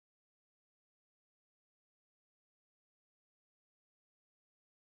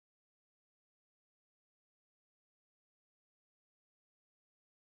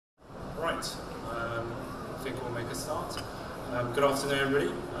a start. Good afternoon,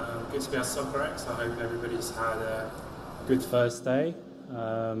 everybody. Good to be at Soccerex. I hope everybody's had a good first day.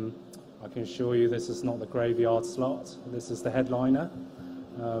 I can assure you this is not the graveyard slot. This is the headliner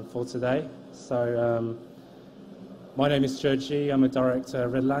for today. So, my name is Chee. I'm a director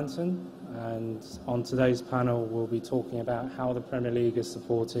at Red Lantern, and on today's panel we'll be talking about how the Premier League is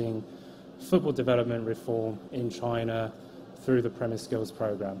supporting football development reform in China through the Premier Skills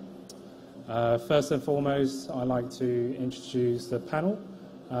Programme. First and foremost, I'd like to introduce the panel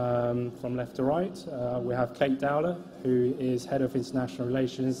from left to right. We have Dowler, who is Head of International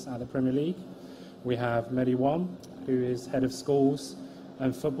Relations at the Premier League. We have Meddy Wang, who is Head of Schools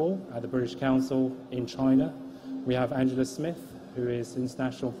and Football at the British Council in China. We have Angela Smith, who is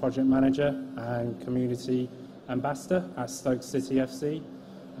International Project Manager and Community Ambassador at Stoke City FC.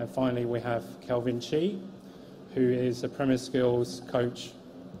 And finally, we have Kelvin Chee, who is a Premier Skills coach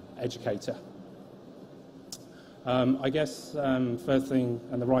educator. I guess first thing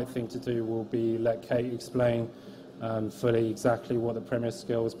and the right thing to do will be let Kate explain fully exactly what the Premier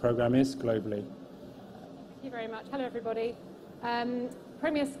Skills Programme is globally. Thank you very much. Hello, everybody.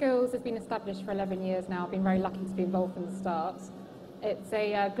 Premier Skills has been established for 11 years now. I've been very lucky to be involved from the start. It's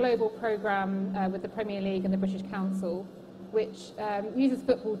a global programme with the Premier League and the British Council, which uses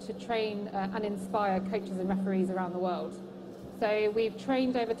football to train and inspire coaches and referees around the world. So we've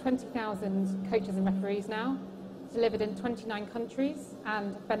trained over 20,000 coaches and referees now, delivered in 29 countries,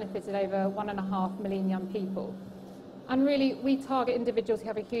 and benefited over 1.5 million young people. And really, we target individuals who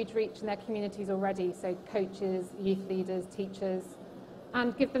have a huge reach in their communities already, so coaches, youth leaders, teachers,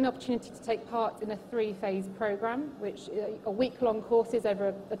 and give them the opportunity to take part in a 3-phase programme, which are week-long courses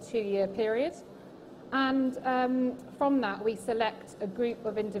over a 2-year period. And from that, we select a group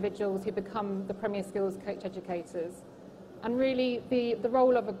of individuals who become the Premier Skills coach educators. And really, the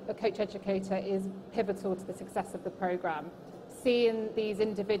role of a coach educator is pivotal to the success of the programme. Seeing these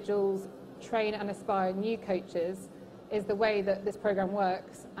individuals train and aspire new coaches is the way that this programme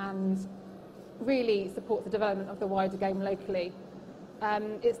works and really supports the development of the wider game locally.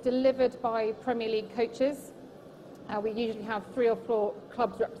 It's delivered by Premier League coaches. We usually have 3 or 4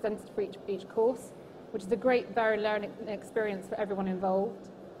 clubs represented for each course, which is a great, varied learning experience for everyone involved.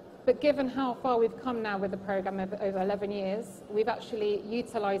 But given how far we've come now with the programme over 11 years, we've actually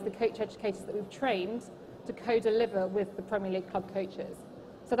utilised the coach educators that we've trained to co-deliver with the Premier League club coaches.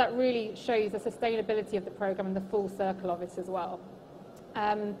 So that really shows the sustainability of the programme and the full circle of it as well.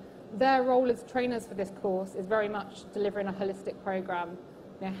 Their role as trainers for this course is very much delivering a holistic programme.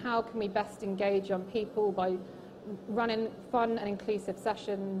 You know, how can we best engage young people by running fun and inclusive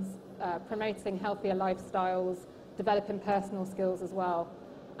sessions, promoting healthier lifestyles, developing personal skills as well.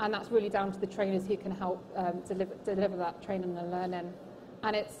 And that's really down to the trainers who can help deliver that training and learning.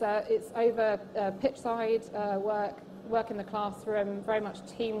 And it's over pitch-side work in the classroom, very much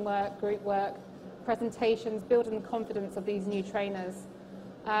teamwork, group work, presentations, building the confidence of these new trainers.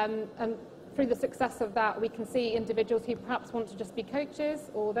 And through the success of that, we can see individuals who perhaps want to just be coaches,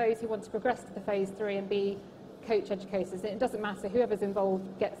 or those who want to progress to the phase 3 and be coach educators. And it doesn't matter, whoever's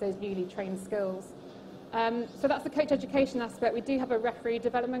involved gets those newly trained skills. So that's the coach education aspect. We do have a referee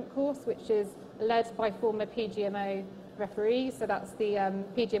development course, which is led by former PGMO referees. So that's the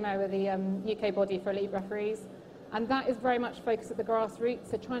PGMO, or the UK body for elite referees. And that is very much focused at the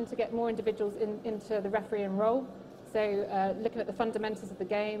grassroots, so trying to get more individuals into the refereeing role. So looking at the fundamentals of the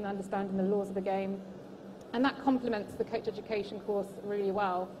game, understanding the laws of the game. And that complements the coach education course really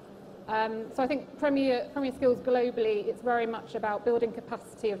well. So I think Premier Skills globally, it's very much about building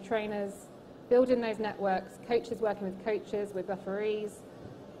capacity of trainers, building those networks, coaches working with coaches, with referees.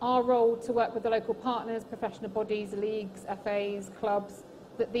 Our role to work with the local partners, professional bodies, leagues, FAs, clubs,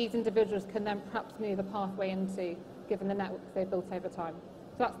 that these individuals can then perhaps move a pathway into, given the networks they've built over time.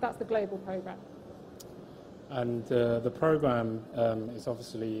 So that's the global programme. And the programme is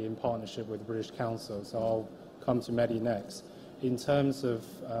obviously in partnership with the British Council, so I'll come to Meddy next. In terms of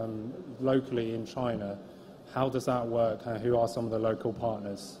locally in China, how does that work, and who are some of the local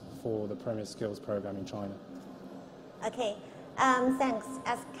partners for the Premier Skills Programme in China? Okay, thanks.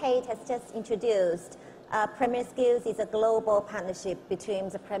 As Kate has just introduced, Premier Skills is a global partnership between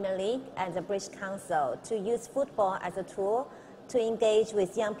the Premier League and the British Council to use football as a tool to engage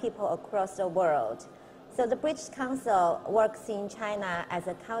with young people across the world. So the British Council works in China as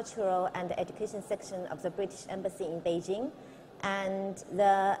a cultural and education section of the British Embassy in Beijing, and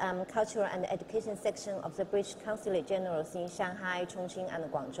the cultural and education section of the British Consulate Generals in Shanghai, Chongqing, and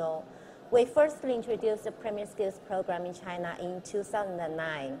Guangzhou. We firstly introduced the Premier Skills Program in China in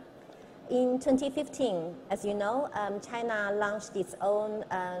 2009. In 2015, as you know, China launched its own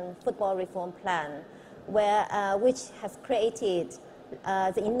football reform plan, which has created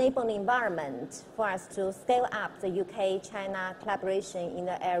the enabling environment for us to scale up the UK-China collaboration in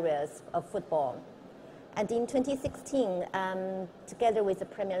the areas of football. And in 2016, together with the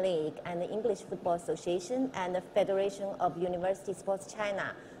Premier League and the English Football Association and the Federation of University Sports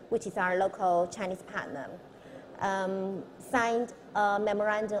China, which is our local Chinese partner, signed a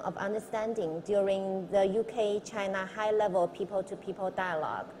memorandum of understanding during the UK-China high-level people-to-people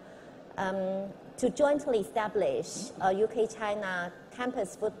dialogue to jointly establish a UK-China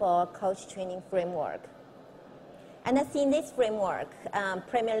campus football coach training framework. And I think this framework,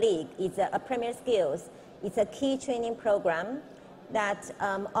 Premier League, is a Premier Skills. It's a key training program that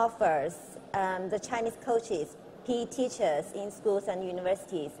offers the Chinese coaches, PE teachers in schools and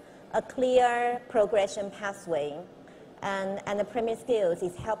universities, a clear progression pathway. And the Premier Skills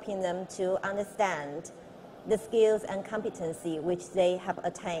is helping them to understand the skills and competency which they have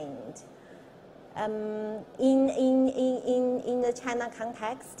attained. In the China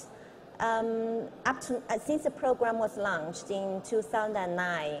context, since the program was launched in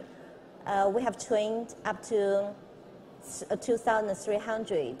 2009, we have trained up to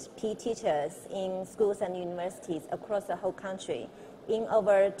 2,300 PE teachers in schools and universities across the whole country in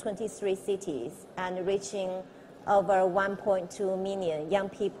over 23 cities and reaching over 1.2 million young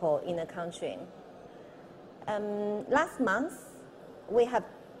people in the country. Last month, we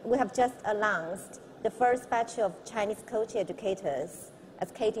have just announced the first batch of Chinese coach educators,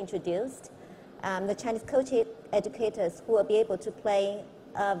 as Kate introduced. The Chinese coach educators who will be able to play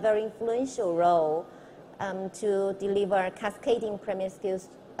a very influential role to deliver cascading Premier Skills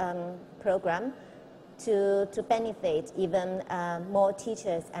program to benefit even more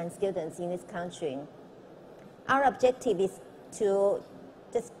teachers and students in this country. Our objective is to,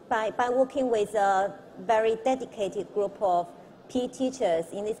 just by working with a very dedicated group of PE teachers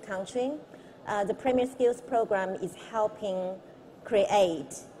in this country, the Premier Skills program is helping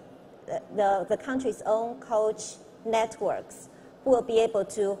create the country's own coach networks who will be able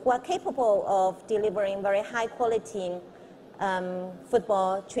to, who are capable of delivering very high quality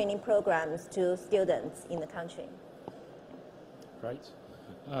football training programs to students in the country. Great.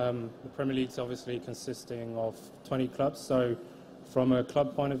 The Premier League's obviously consisting of 20 clubs, so from a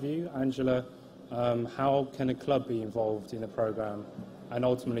club point of view, Angela, how can a club be involved in the program, and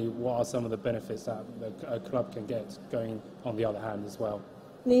ultimately what are some of the benefits that a club can get going on the other hand as well?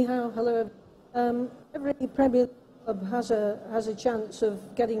 Ni hao, hello. Every Premier club has a chance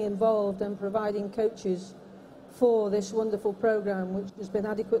of getting involved and providing coaches for this wonderful program, which has been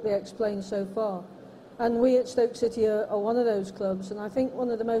adequately explained so far. And we at Stoke City are one of those clubs, and I think one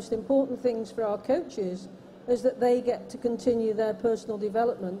of the most important things for our coaches is that they get to continue their personal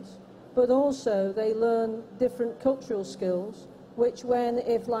development, but also they learn different cultural skills, which when,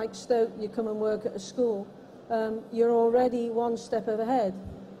 if like Stoke, you come and work at a school, you're already one step ahead.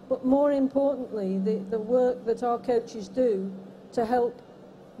 But more importantly, the work that our coaches do to help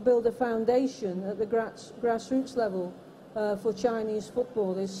build a foundation at the grassroots level for Chinese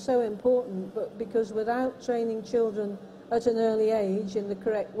football is so important, but because without training children at an early age in the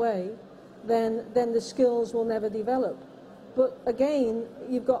correct way, then the skills will never develop. But again,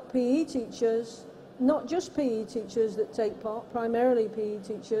 you've got PE teachers, not just PE teachers that take part, primarily PE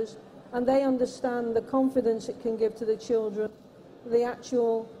teachers, and they understand the confidence it can give to the children, the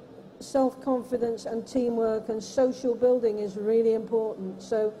actual self-confidence and teamwork and social building is really important.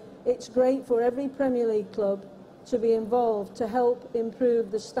 So it's great for every Premier League club to be involved to help improve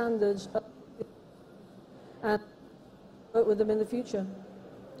the standards of and work with them in the future.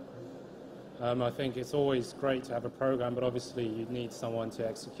 I think it's always great to have a program, but obviously you need someone to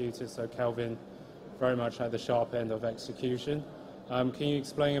execute it. So Kelvin, very much at the sharp end of execution. Can you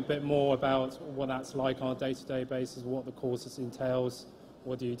explain a bit more about what that's like on a day-to-day basis, what the courses entails,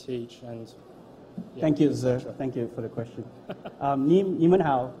 what do you teach? And yeah, thank you, sir. Thank you for the question. Ni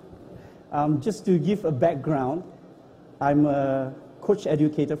hao. Just to give a background, I'm a coach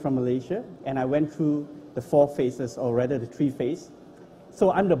educator from Malaysia, and I went through the 4 phases, or rather the 3 phases.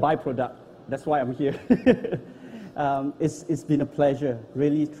 So I'm the byproduct. That's why I'm here. It's been a pleasure,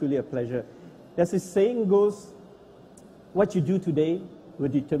 really, truly a pleasure. As this saying goes, what you do today will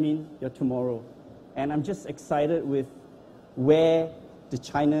determine your tomorrow. And I'm just excited with where the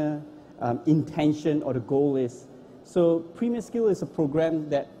China intention or the goal is. So Premier Skill is a program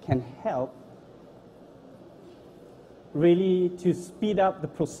that can help really to speed up the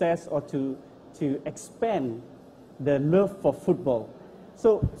process or to expand the love for football.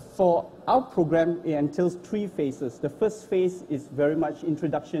 So for our program, it entails 3 phases. The first phase is very much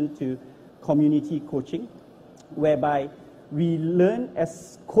introduction to community coaching, whereby we learn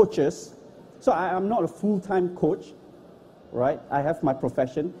as coaches So I'm not a full-time coach, right? I have my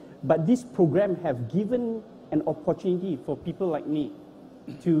profession, but this program have given an opportunity for people like me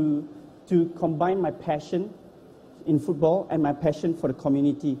to combine my passion in football and my passion for the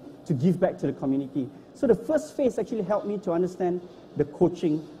community, to give back to the community. So the first phase actually helped me to understand the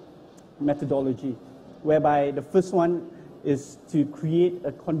coaching methodology, whereby the first one is to create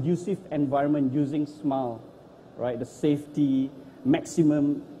a conducive environment using SMILE, right? The safety,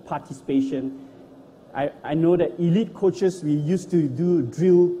 maximum participation. I know that elite coaches, we used to do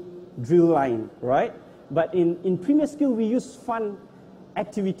drill line, right? But in Premier Skill, we use fun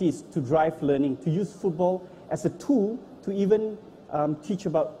activities to drive learning, to use football as a tool to even teach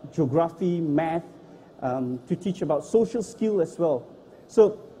about geography, math, to teach about social skill as well.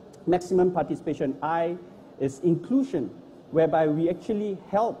 So maximum participation, I is inclusion, whereby we actually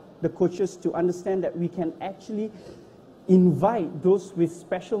help the coaches to understand that we can actually invite those with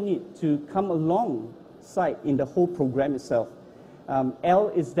special need to come alongside in the whole program itself. L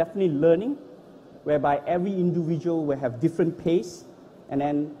is definitely learning, whereby every individual will have different pace. And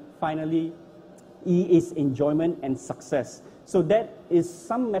then finally, E is enjoyment and success. So that is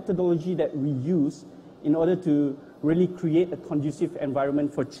some methodology that we use in order to really create a conducive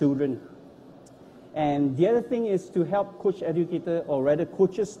environment for children. And the other thing is to help coach educator, or rather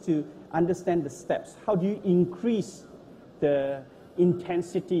coaches, to understand the steps. How do you increase the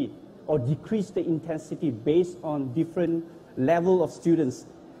intensity or decrease the intensity based on different level of students?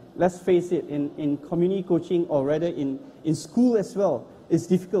 Let's face it, in community coaching, or rather in school as well, it's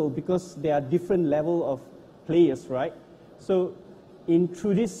difficult because there are different level of players, right? So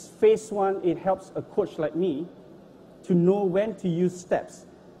through this phase one, it helps a coach like me to know when to use steps,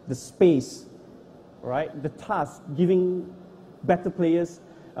 the space, right? The task, giving better players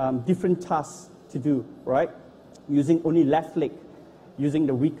different tasks to do, right? Using only left leg, using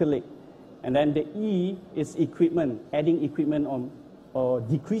the weaker leg. And then the E is equipment, adding equipment on, or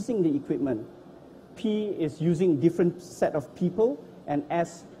decreasing the equipment. P is using different set of people, and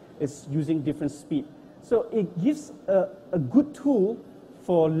S is using different speed. So it gives a good tool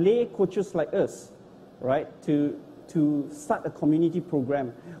for lay coaches like us, right, to start a community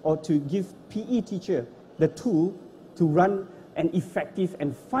program, or to give PE teacher the tool to run an effective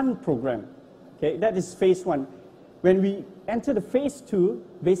and fun program. Okay, that is phase one. When we enter the phase two,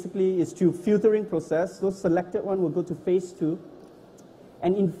 basically is through filtering process. Those selected one will go to phase two.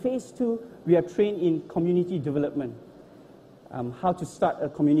 And in phase two, we are trained in community development, how to start a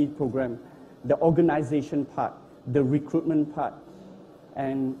community program, the organization part, the recruitment part.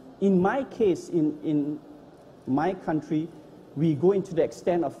 And in my case, in my country, we go into the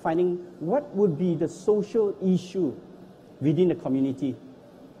extent of finding what would be the social issue within the community.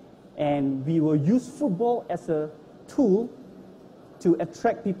 And we will use football as a tool to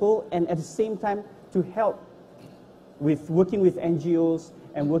attract people, and at the same time to help with working with NGOs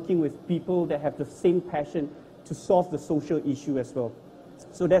and working with people that have the same passion to solve the social issue as well.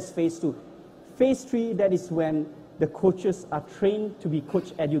 So that's phase two. Phase three, that is when the coaches are trained to be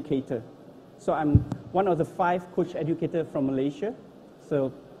coach educator. So I'm one of the 5 coach educators from Malaysia.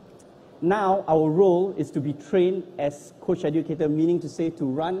 So now our role is to be trained as coach educator, meaning to say to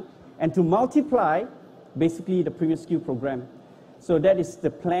run and to multiply basically the Premier Skill program. So that is the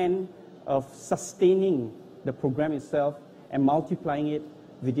plan of sustaining the program itself and multiplying it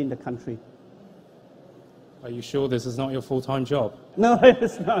within the country. Are you sure this is not your full-time job? No,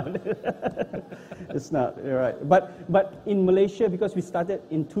 it's not. It's not, you're right. But in Malaysia, because we started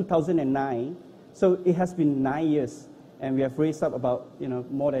in 2009, so it has been 9 years, and we have raised up about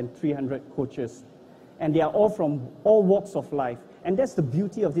more than 300 coaches. And they are all from all walks of life. And that's the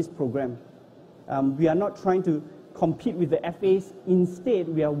beauty of this program. We are not trying to compete with the FAs. Instead,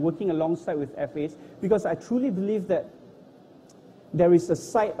 we are working alongside with FAs, because I truly believe that there is a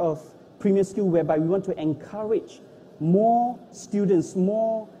side of Premier Skill whereby we want to encourage more students,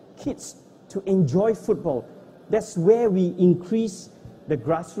 more kids to enjoy football. That's where we increase the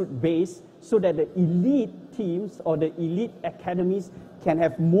grassroots base so that the elite teams or the elite academies can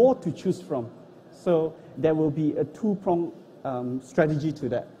have more to choose from. So there will be a two-pronged strategy to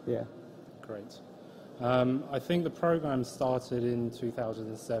that. Yeah. Great. I think the program started in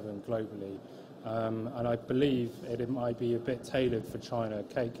 2007 globally. And I believe it might be a bit tailored for China.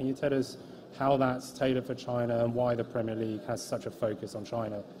 Kate, can you tell us how that's tailored for China and why the Premier League has such a focus on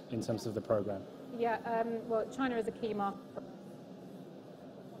China in terms of the program? Yeah, well, China is a key market.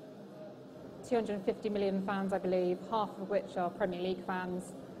 250 million fans, I believe, half of which are Premier League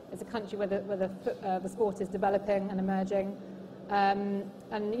fans. It's a country where the sport is developing and emerging. And,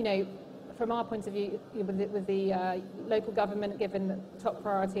 from our point of view, with the local government given the top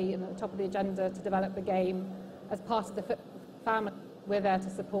priority and the top of the agenda to develop the game, as part of the family, we're there to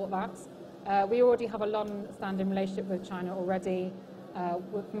support that. We already have a long-standing relationship with China already,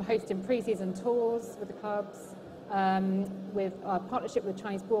 from hosting pre-season tours with the clubs, with our partnership with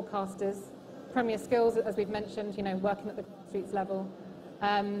Chinese broadcasters, Premier Skills, as we've mentioned, working at the grassroots level,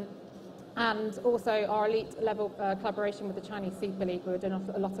 and also our elite level collaboration with the Chinese Super League. We're doing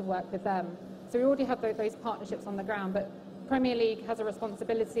a lot of work with them. So we already have those partnerships on the ground, but Premier League has a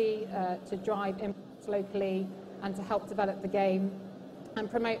responsibility to drive impact locally and to help develop the game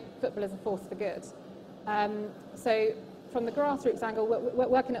and promote football as a force for good. So from the grassroots angle, we're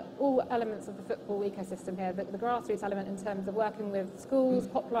working at all elements of the football ecosystem here. The grassroots element in terms of working with schools,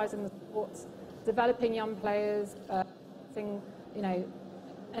 popularising the sport, developing young players,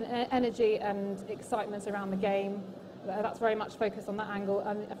 energy and excitement around the game. That's very much focused on that angle.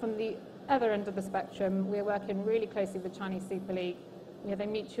 And from the other end of the spectrum, we're working really closely with Chinese Super League. We have a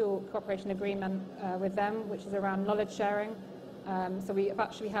mutual cooperation agreement with them, which is around knowledge sharing. So we've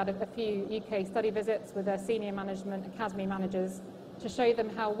actually had a few UK study visits with their senior management, academy managers, to show them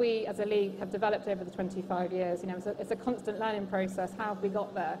how we as a league have developed over the 25 years. It's a constant learning process. How have we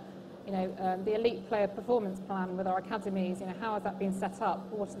got there? The elite player performance plan with our academies, how has that been set up?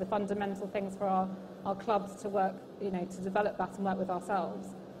 What are the fundamental things for our clubs to work, to develop that and work with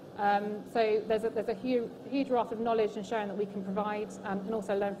ourselves? So there's a huge raft of knowledge and sharing that we can provide, and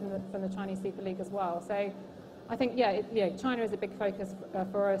also learn from the Chinese Super League as well. So I think, China is a big focus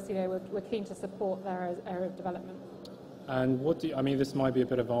for us. We're keen to support their area of development. And this might be a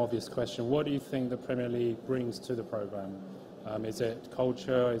bit of an obvious question. What do you think the Premier League brings to the programme? Is it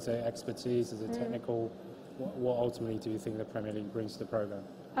culture? Is it expertise? Is it technical? What ultimately do you think the Premier League brings to the programme?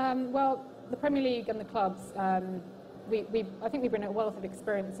 Well, the Premier League and the clubs, I think we bring a wealth of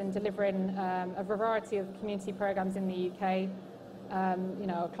experience in delivering a variety of community programmes in the UK.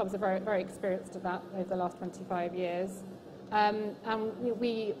 Our clubs are very, very experienced at that over the last 25 years. And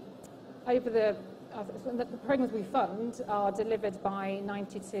the programmes we fund are delivered by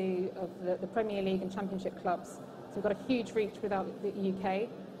 92 of the Premier League and Championship clubs. So we've got a huge reach without the UK,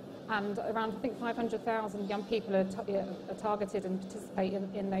 and around, I think, 500,000 young people are targeted and participate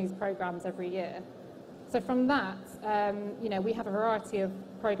in those programmes every year. So from that, we have a variety of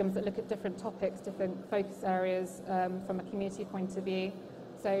programmes that look at different topics, different focus areas from a community point of view.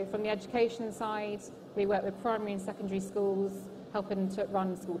 So from the education side, we work with primary and secondary schools, helping to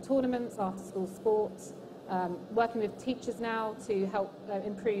run school tournaments, after-school sports, working with teachers now to help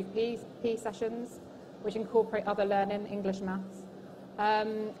improve PE sessions, which incorporate other learning, English, maths,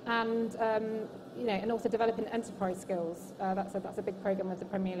 and also developing enterprise skills. That's a big programme with the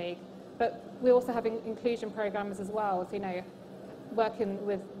Premier League. But we also have inclusion programmes as well. So, working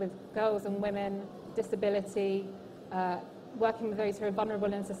with girls and women, disability, working with those who are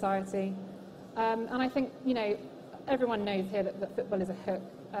vulnerable in society. And I think, everyone knows here that football is a hook.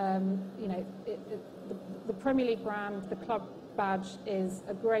 The Premier League brand, the club badge, is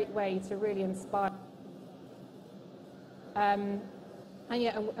a great way to really inspire. And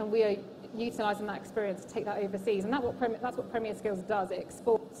we are utilising that experience to take that overseas, and that's what Premier Skills does. It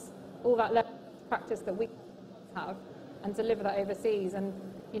exports all that level of practice that we have and deliver that overseas. And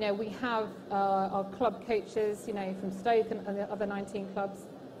we have our club coaches, from Stoke and the other 19 clubs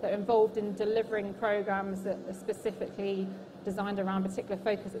that are involved in delivering programmes that are specifically designed around a particular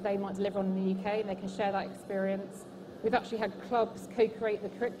focus that they might deliver on in the UK, and they can share that experience. We've actually had clubs co-create the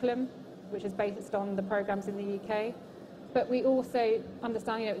curriculum, which is based on the programmes in the UK. But we also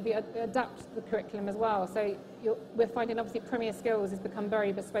understand, we adapt the curriculum as well. So we're finding, obviously, Premier Skills has become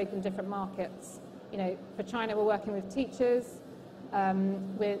very bespoke in different markets. For China, we're working with teachers.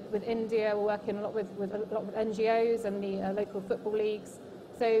 With India, we're working a lot with NGOs and the local football leagues.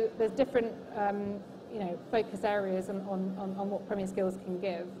 So there's different, focus areas on what Premier Skills can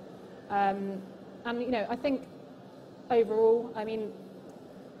give. And I think overall,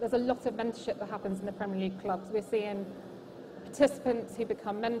 there's a lot of mentorship that happens in the Premier League clubs. We're seeing participants who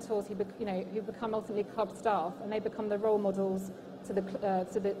become mentors, who become ultimately club staff, and they become the role models to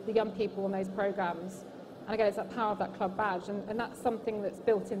the young people on those programmes. And again, it's that power of that club badge, and that's something that's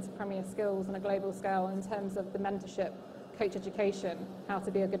built into Premier Skills on a global scale in terms of the mentorship, coach education, how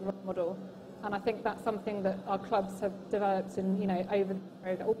to be a good role model. And I think that's something that our clubs have developed and over the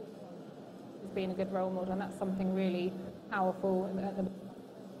period as being a good role model, and that's something really powerful.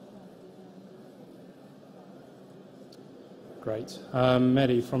 Great.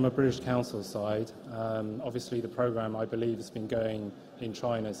 Meddy, from a British Council side, obviously the programme, I believe, has been going in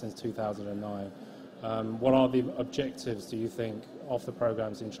China since 2009. What are the objectives, do you think, of the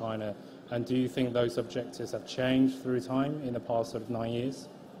programs in China? And do you think those objectives have changed through time in the past sort of 9 years?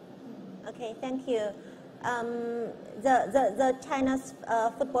 Okay, thank you. The China's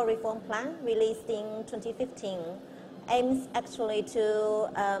football reform plan, released in 2015, aims actually to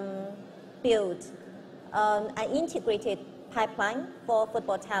build an integrated pipeline for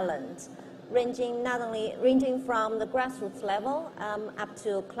football talent, ranging from the grassroots level up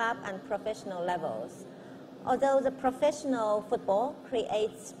to club and professional levels. Although the professional football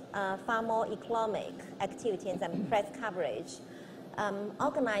creates far more economic activities and press coverage,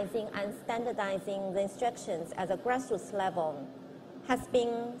 organizing and standardizing the instructions at the grassroots level has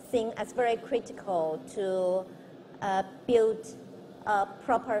been seen as very critical to build a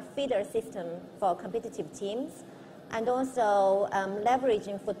proper feeder system for competitive teams, and also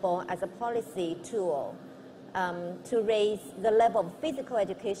leveraging football as a policy tool to raise the level of physical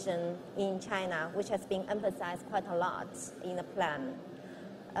education in China, which has been emphasized quite a lot in the plan.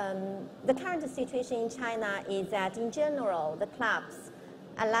 The current situation in China is that, in general, the clubs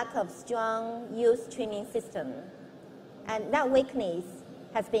a lack of strong youth training system, and that weakness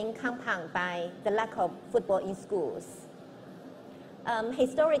has been compounded by the lack of football in schools.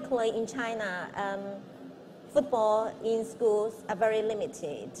 Historically in China, football in schools are very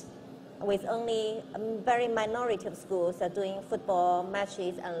limited, with only a very minority of schools are doing football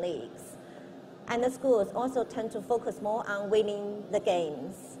matches and leagues. And the schools also tend to focus more on winning the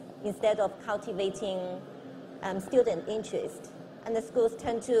games instead of cultivating student interest. And the schools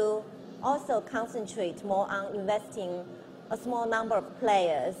tend to also concentrate more on investing a small number of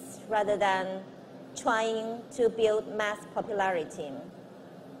players rather than trying to build mass popularity.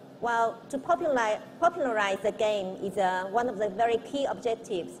 Well, to popularize the game is one of the very key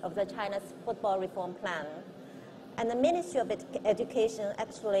objectives of the China's football reform plan. And the Ministry of Education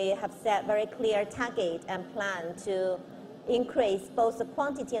actually have set very clear target and plan to increase both the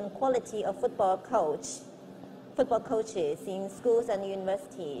quantity and quality of football coaches in schools and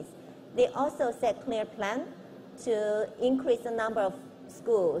universities. They also set clear plan to increase the number of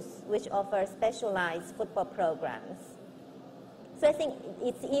schools which offer specialized football programs. So I think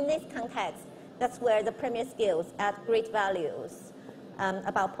it's in this context that's where the Premier Skills add great values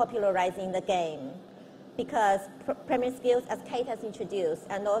about popularizing the game. Because Premier Skills, as Kate has introduced,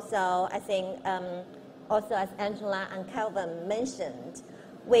 and also I think also as Angela and Kelvin mentioned,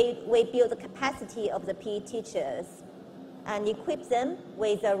 we build the capacity of the PE teachers and equip them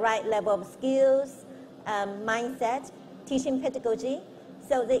with the right level of skills, mindset, teaching pedagogy,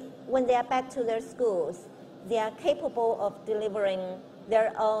 so that when they are back to their schools, they are capable of delivering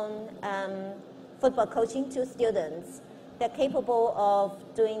their own football coaching to students. They're capable of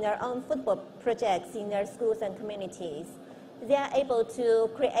doing their own football projects in their schools and communities. They are able to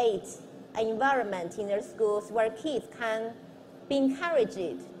create an environment in their schools where kids can be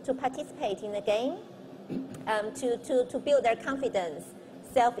encouraged to participate in the game, to build their confidence,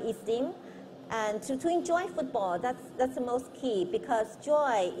 self-esteem, and to enjoy football. That's the most key, because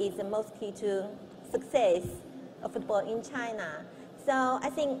joy is the most key to success of football in China. So I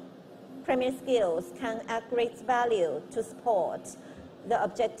think Premier Skills can add great value to support the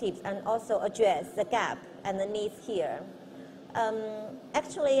objectives and also address the gap and the needs here.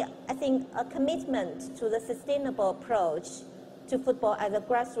 Actually, I think a commitment to the sustainable approach to football at the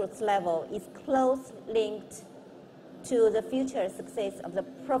grassroots level is closely linked to the future success of the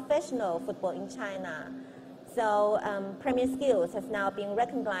professional football in China. So Premier Skills has now been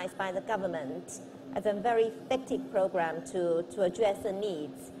recognized by the government as a very effective program to address the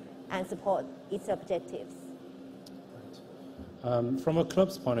needs and support its objectives. From a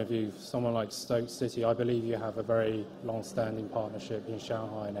club's point of view, someone like Stoke City, I believe you have a very long-standing partnership in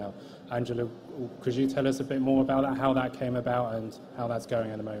Shanghai now. Angela, could you tell us a bit more about that, how that came about and how that's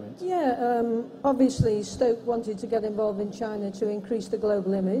going at the moment? Yeah, obviously Stoke wanted to get involved in China to increase the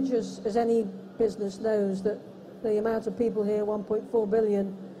global image. As any business knows, that the amount of people here, 1.4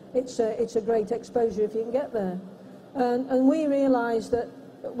 billion, it's a great exposure if you can get there. And we realised that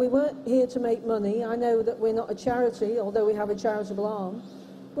we weren't here to make money. I know that we're not a charity, although we have a charitable arm,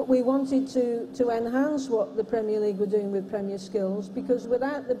 but we wanted to enhance what the Premier League were doing with Premier Skills, because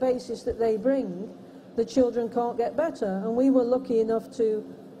without the basis that they bring, the children can't get better. And we were lucky enough to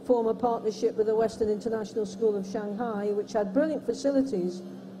form a partnership with the Western International School of Shanghai, which had brilliant facilities,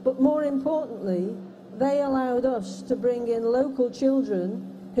 but more importantly, they allowed us to bring in local children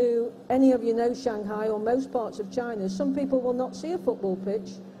who, any of you know Shanghai or most parts of China, some people will not see a football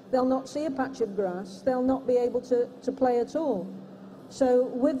pitch, they'll not see a patch of grass, they'll not be able to play at all. So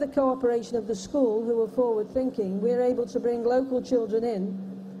with the cooperation of the school, who were forward-thinking, we were able to bring local children in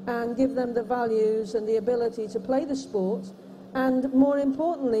and give them the values and the ability to play the sport, and more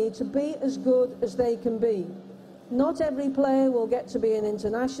importantly, to be as good as they can be. Not every player will get to be an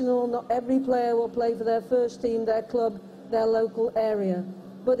international, not every player will play for their first team, their club, their local area.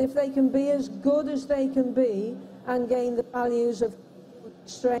 But if they can be as good as they can be and gain the values of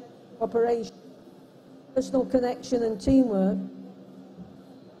strength, cooperation, personal connection and teamwork,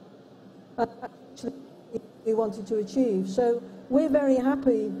 actually we wanted to achieve. So we're very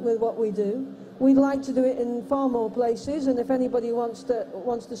happy with what we do. We'd like to do it in far more places, and if anybody wants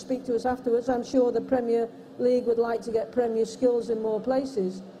to speak to us afterwards, I'm sure the Premier League would like to get Premier Skills in more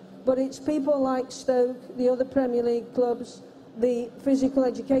places. But it's people like Stoke, the other Premier League clubs, the physical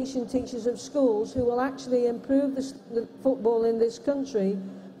education teachers of schools who will actually improve the football in this country.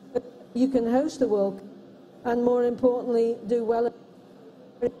 You can host a World Cup and, more importantly, do well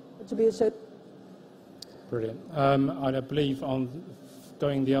to be associated. Brilliant. I believe on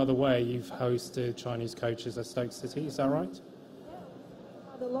going the other way, you've hosted Chinese coaches at Stoke City, is that right? Yeah,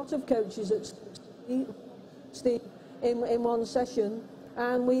 we've had a lot of coaches at Stoke in one session,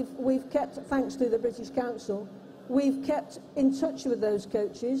 and we've kept, thanks to the British Council, we've kept in touch with those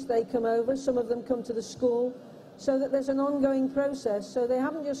coaches. They come over, some of them come to the school, so that there's an ongoing process. So they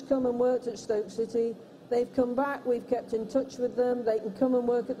haven't just come and worked at Stoke City, they've come back, we've kept in touch with them, they can come and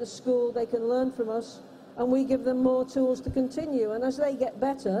work at the school, they can learn from us, and we give them more tools to continue. And as they get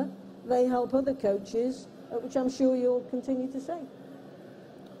better, they help other coaches, which I'm sure you'll continue to say.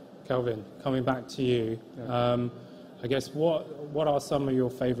 Kelvin, coming back to you, I guess what are some of your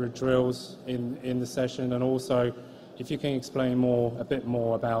favourite drills in the session, and also if you can explain a bit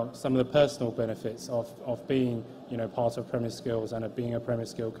more about some of the personal benefits of being, part of Premier Skills and of being a Premier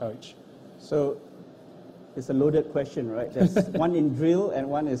Skill coach. So it's a loaded question, right? There's one in drill and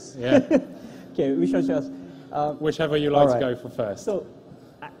one is... Yeah. Okay, which one should whichever you like to go for first. So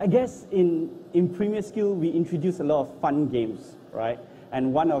I guess in Premier Skill, we introduce a lot of fun games, right?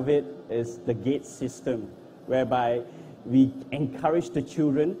 And one of it is the gate system, whereby we encourage the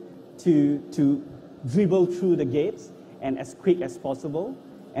children to dribble through the gates and as quick as possible,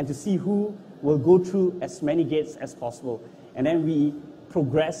 and to see who will go through as many gates as possible. And then we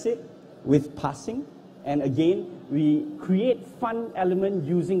progress it with passing, and again, we create fun element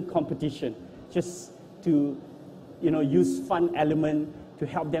using competition, just to use fun element to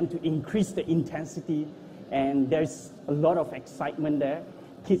help them to increase the intensity, and there's a lot of excitement there.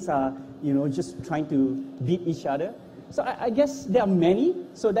 Kids are just trying to beat each other. So I guess there are many,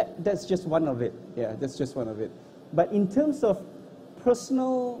 so that's just one of it. Yeah, that's just one of it. But in terms of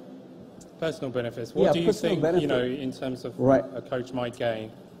personal benefits, what do you think, in terms of a coach might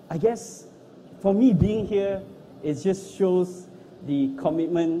gain? I guess for me, being here, it just shows the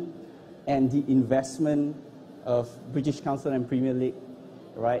commitment and the investment of British Council and Premier League,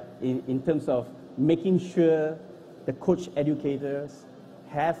 right? In terms of making sure the coach educators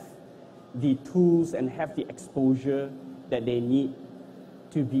have the tools and have the exposure that they need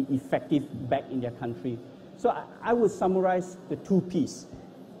to be effective back in their country. So I would summarize the two pieces,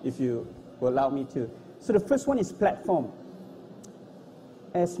 if you will allow me to. So the first one is platform.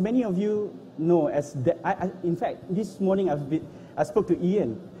 As many of you know, in fact, this morning I spoke to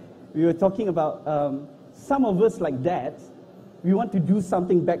Ian. We were talking about some of us like that. We want to do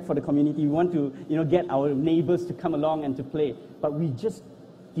something back for the community. We want to, get our neighbors to come along and to play, but we just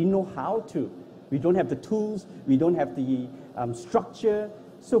didn't know how to. We don't have the tools. We don't have the structure.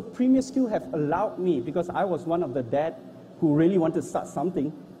 So Premier Skill have allowed me, because I was one of the dad who really wanted to start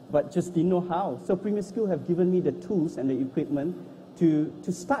something, but just didn't know how. So Premier Skill have given me the tools and the equipment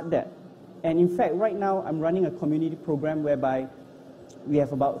to start that. And in fact, right now I'm running a community program whereby we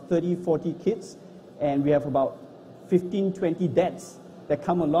have about 30, 40 kids, and we have about 15, 20 dads that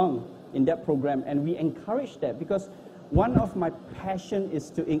come along in that program, and we encourage that, because one of my passion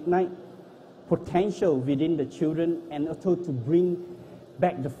is to ignite potential within the children, and also to bring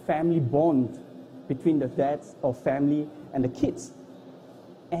back the family bond between the dads or family and the kids.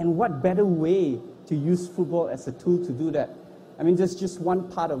 And what better way to use football as a tool to do that? I mean, that's just one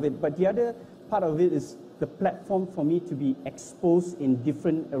part of it, but the other part of it is the platform for me to be exposed in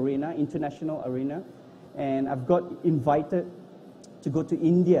different international arena. And I've got invited to go to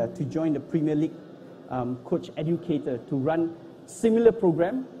India to join the Premier League coach educator to run similar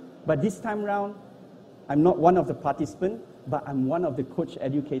program, but this time around, I'm not one of the participants, but I'm one of the coach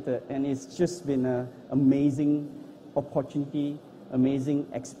educator, and it's just been an amazing opportunity, amazing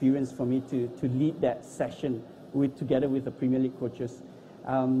experience for me to lead that session together with the Premier League coaches.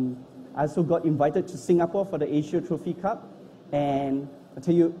 I also got invited to Singapore for the Asia Trophy Cup, and I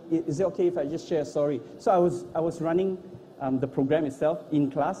tell you, is it okay if I just share a story? So I was running the program itself in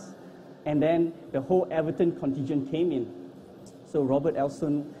class, and then the whole Everton contingent came in. So Robert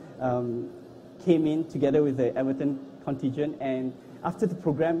Elson came in together with the Everton contingent, and after the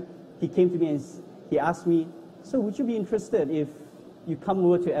program, he came to me and he asked me, so would you be interested if you come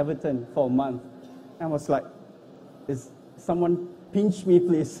over to Everton for a month? And I was like, is someone pinch me,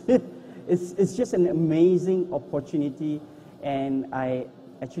 please? It's just an amazing opportunity, and I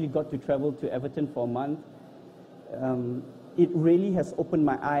actually got to travel to Everton for a month. It really has opened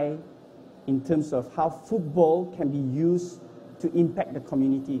my eye in terms of how football can be used to impact the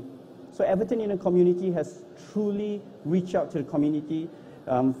community. So Everton in the community has truly reached out to the community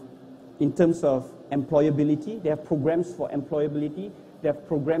in terms of employability. They have programs for employability. They have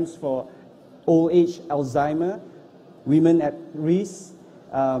programs for old age, Alzheimer, women at risk,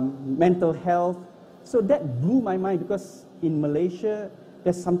 mental health. So that blew my mind, because in Malaysia,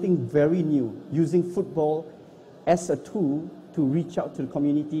 there's something very new, using football as a tool to reach out to the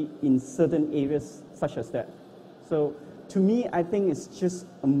community in certain areas such as that. So to me, I think it's just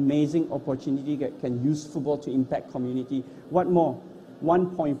amazing opportunity that can use football to impact community. What more?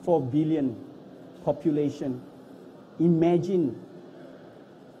 1.4 billion population. Imagine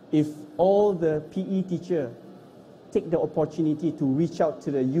if all the PE teacher take the opportunity to reach out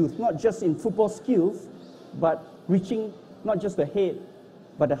to the youth, not just in football skills, but reaching not just the head,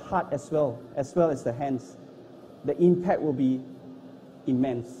 but the heart as well as the hands. The impact will be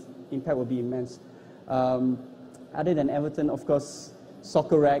immense. Impact will be immense. Other than Everton, of course,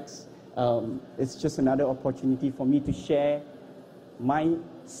 Soccerex, it's just another opportunity for me to share my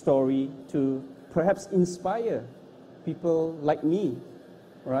story, to perhaps inspire people like me,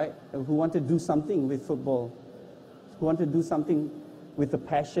 right, who want to do something with football, who want to do something with the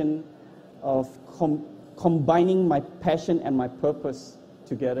passion of combining my passion and my purpose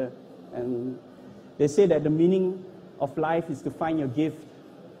together. And they say that the meaning of life is to find your gift,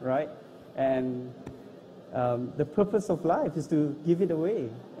 right? And the purpose of life is to give it away.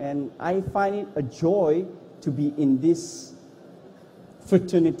 And I find it a joy to be in this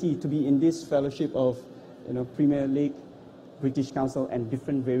fraternity, to be in this fellowship of, Premier League, British Council, and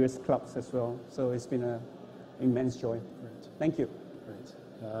different various clubs as well. So it's been an immense joy. Great. Thank you. Great.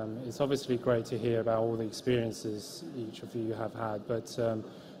 It's obviously great to hear about all the experiences each of you have had. But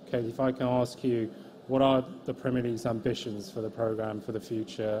Kate, if I can ask you, what are the Premier League's ambitions for the programme for the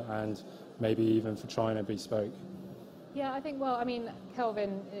future, and maybe even for China bespoke? Yeah, I think,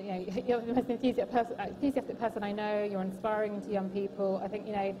 Kelvin, you're the most enthusiastic person I know. You're inspiring to young people. I think,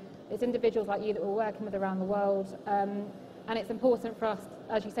 it's individuals like you that we're working with around the world. And it's important for us,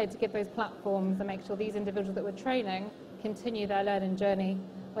 as you say, to give those platforms and make sure these individuals that we're training continue their learning journey,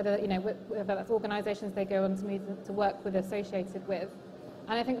 whether that's organisations they go on to work with, associated with.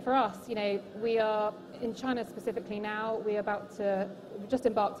 And I think for us, we are, in China specifically now, we've just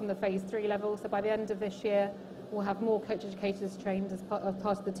embarked on the phase 3 level. So by the end of this year, we'll have more coach educators trained as part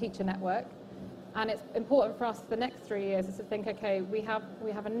of the teacher network. And it's important for us for the next 3 years is to think, okay, we have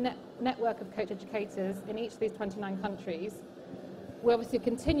a network of coach educators in each of these 29 countries. We obviously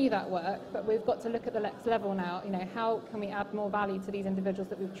continue that work, but we've got to look at the next level now. How can we add more value to these individuals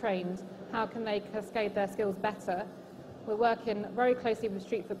that we've trained? How can they cascade their skills better? We're working very closely with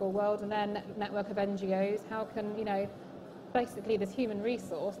Street Football World and their network of NGOs. How can, basically this human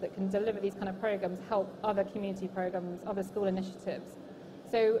resource that can deliver these kind of programs help other community programs, other school initiatives?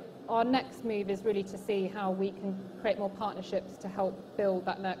 So our next move is really to see how we can create more partnerships to help build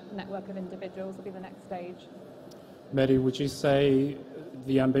that network of individuals. Will be the next stage. Meddy, would you say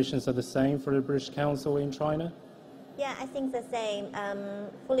the ambitions are the same for the British Council in China? Yeah, I think the same.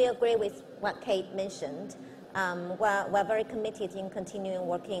 Fully agree with what Kate mentioned. We're very committed in continuing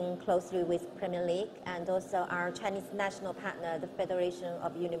working closely with Premier League and also our Chinese national partner, the Federation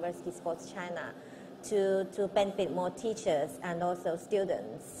of University Sports China, to benefit more teachers and also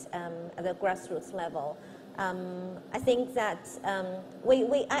students at the grassroots level. I think that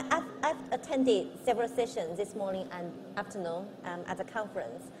I've attended several sessions this morning and afternoon at the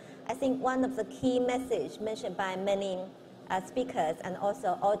conference. I think one of the key messages mentioned by many speakers and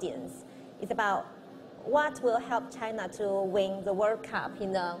also audience is about what will help China to win the World Cup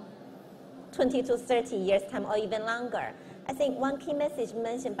in 20 to 30 years' time or even longer. I think one key message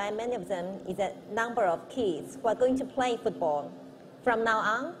mentioned by many of them is the number of kids who are going to play football from now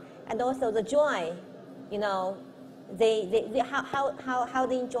on, and also the joy, how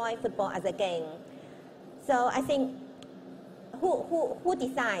they enjoy football as a game. So I think who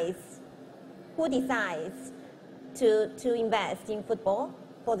decides to invest in football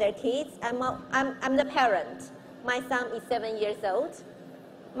for their kids? I'm the parent. My son is 7 years old.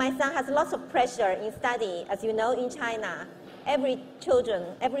 My son has lots of pressure in study. As you know, in China, every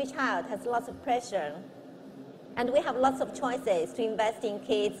child has lots of pressure. And we have lots of choices to invest in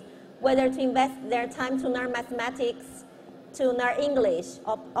kids, whether to invest their time to learn mathematics, to learn English,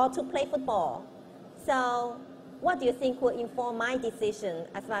 or to play football. So what do you think will inform my decision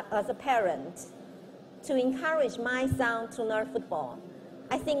as a parent to encourage my son to learn football?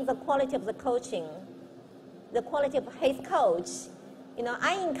 I think the quality of the coaching, the quality of his coach. You know,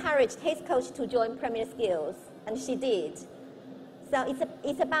 I encouraged his coach to join Premier Skills, and she did. So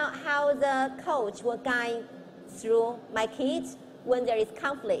it's about how the coach will guide through my kids when there is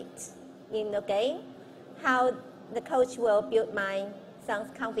conflict in the game, how the coach will build my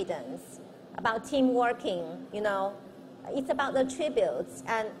son's confidence, about team working, you know. It's about the tributes.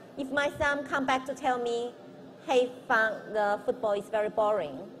 And if my son come back to tell me, hey, found the football is very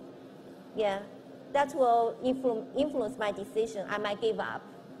boring, yeah, that will influence my decision. I might give up.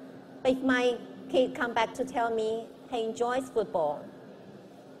 But if my kid come back to tell me he enjoys football,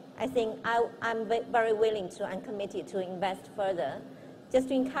 I think I'm very willing to and committed to invest further, just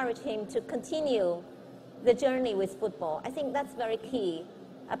to encourage him to continue the journey with football. I think that's very key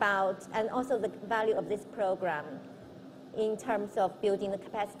about, and also the value of this program in terms of building the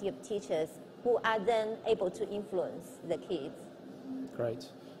capacity of teachers who are then able to influence the kids.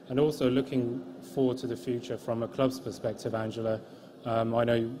 Great. And also looking forward to the future from a club's perspective, Angela, I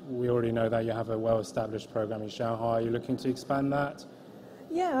know we already know that you have a well-established program in Shanghai. Are you looking to expand that?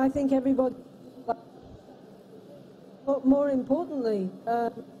 Yeah, I think everybody, but more importantly,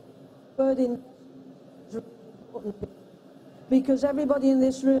 because everybody in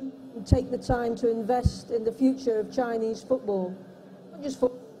this room can take the time to invest in the future of Chinese football, not just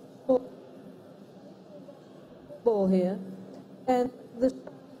football here, and the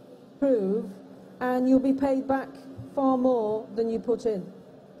prove, and you'll be paid back far more than you put in.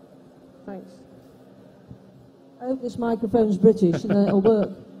 Thanks. I hope this microphone's British and then it'll work.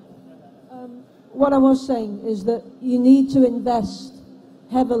 What I was saying is that you need to invest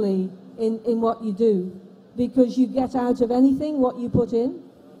heavily in what you do, because you get out of anything what you put in.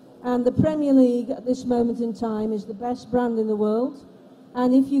 And the Premier League at this moment in time is the best brand in the world.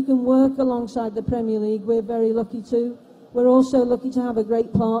 And if you can work alongside the Premier League, we're very lucky to. We're also lucky to have a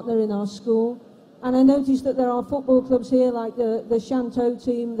great partner in our school. And I noticed that there are football clubs here like the Shantou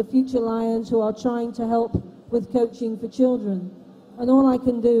team, the Future Lions, who are trying to help with coaching for children. And all I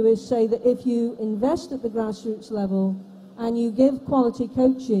can do is say that if you invest at the grassroots level and you give quality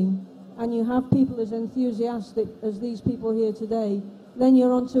coaching and you have people as enthusiastic as these people here today, then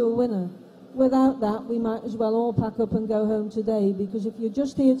you're onto a winner. Without that, we might as well all pack up and go home today, because if you're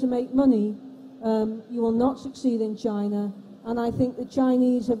just here to make money, you will not succeed in China. And I think the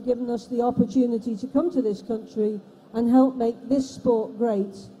Chinese have given us the opportunity to come to this country and help make this sport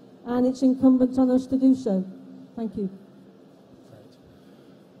great, and it's incumbent on us to do so. Thank you. Great.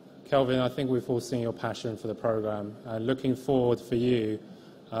 Kelvin, I think we've all seen your passion for the program. Looking forward for you,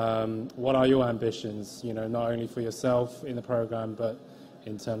 what are your ambitions, you know, not only for yourself in the program, but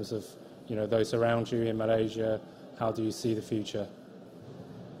in terms of, you know, those around you in Malaysia? How do you see the future?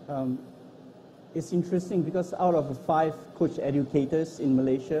 It's interesting because out of the 5 coach educators in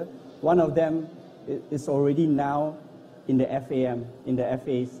Malaysia, one of them is already now in the FAM, in the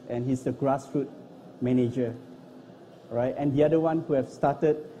FAs, and he's the grassroots manager, right? And the other one who have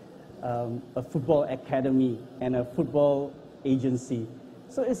started a football academy and a football agency.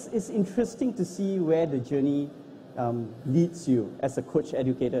 So it's interesting to see where the journey leads you as a coach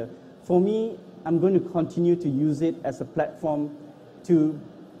educator. For me, I'm going to continue to use it as a platform to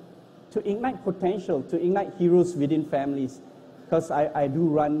ignite potential, to ignite heroes within families. Because I do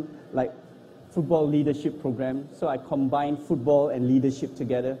run like football leadership program, so I combine football and leadership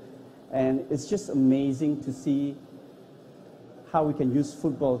together. And it's just amazing to see how we can use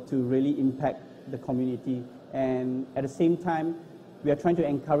football to really impact the community. And at the same time, we are trying to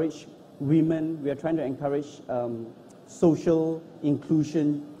encourage women, we are trying to encourage social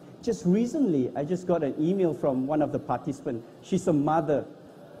inclusion. Just recently, I just got an email from one of the participants. She's a mother,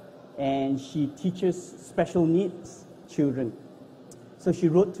 and she teaches special needs children. So she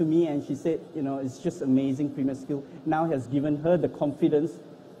wrote to me and she said, you know, it's just amazing. Premier Skill now has given her the confidence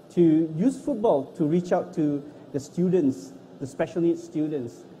to use football to reach out to the students, the special needs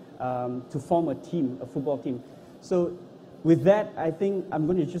students, to form a team, a football team. So with that, I think I'm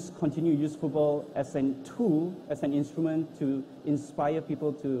going to just continue to use football as a tool, as an instrument to inspire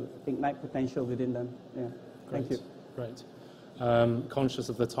people to ignite potential within them. Yeah. Great. Thank you. Great. Conscious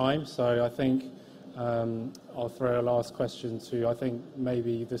of the time, so I think I'll throw a last question to, I think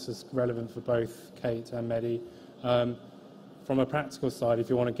maybe this is relevant for both Kate and Meddy. From from a practical side, if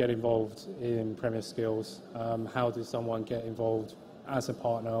you want to get involved in Premier Skills, how does someone get involved as a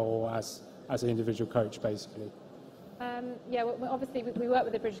partner or as an individual coach, basically? Yeah, well, obviously we work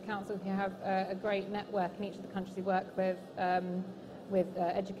with the British Council, who have a great network in each of the countries we work with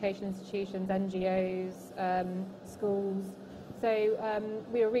education institutions, NGOs, schools. So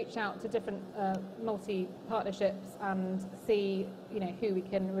we will reach out to different multi-partnerships and see, who we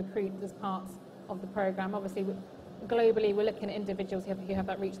can recruit as parts of the programme. Obviously, globally, we're looking at individuals who have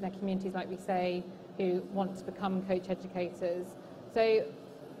that reach in their communities, like we say, who want to become coach educators. So,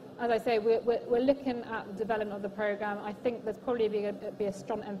 as I say, we're looking at the development of the programme. I think there's probably be a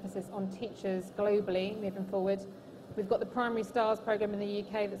strong emphasis on teachers globally moving forward. We've got the Primary Stars programme in the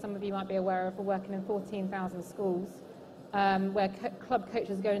UK that some of you might be aware of. We're working in 14,000 schools, where club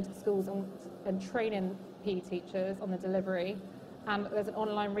coaches go into the schools and training PE teachers on the delivery. And there's an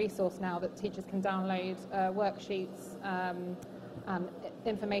online resource now that teachers can download worksheets and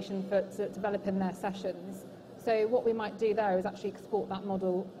information for developing their sessions. So what we might do there is actually export that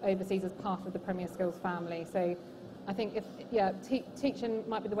model overseas as part of the Premier Skills family. So I think teaching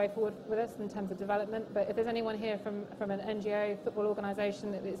might be the way forward with us in terms of development, but if there's anyone here from an NGO, football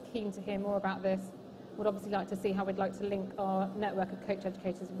organisation that is keen to hear more about this, would obviously like to see how we'd like to link our network of coach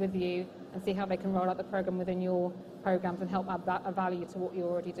educators with you and see how they can roll out the programme within your programmes and help add that a value to what you're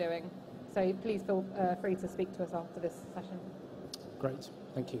already doing. So please feel free to speak to us after this session. Great,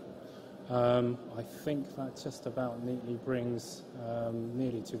 thank you. I think that just about neatly brings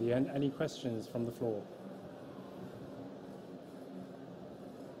nearly to the end. Any questions from the floor?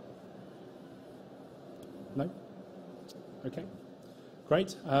 No? Okay.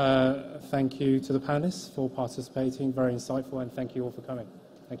 Great. Thank you to the panelists for participating. Very insightful, and thank you all for coming.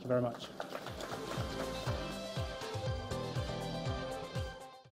 Thank you very much.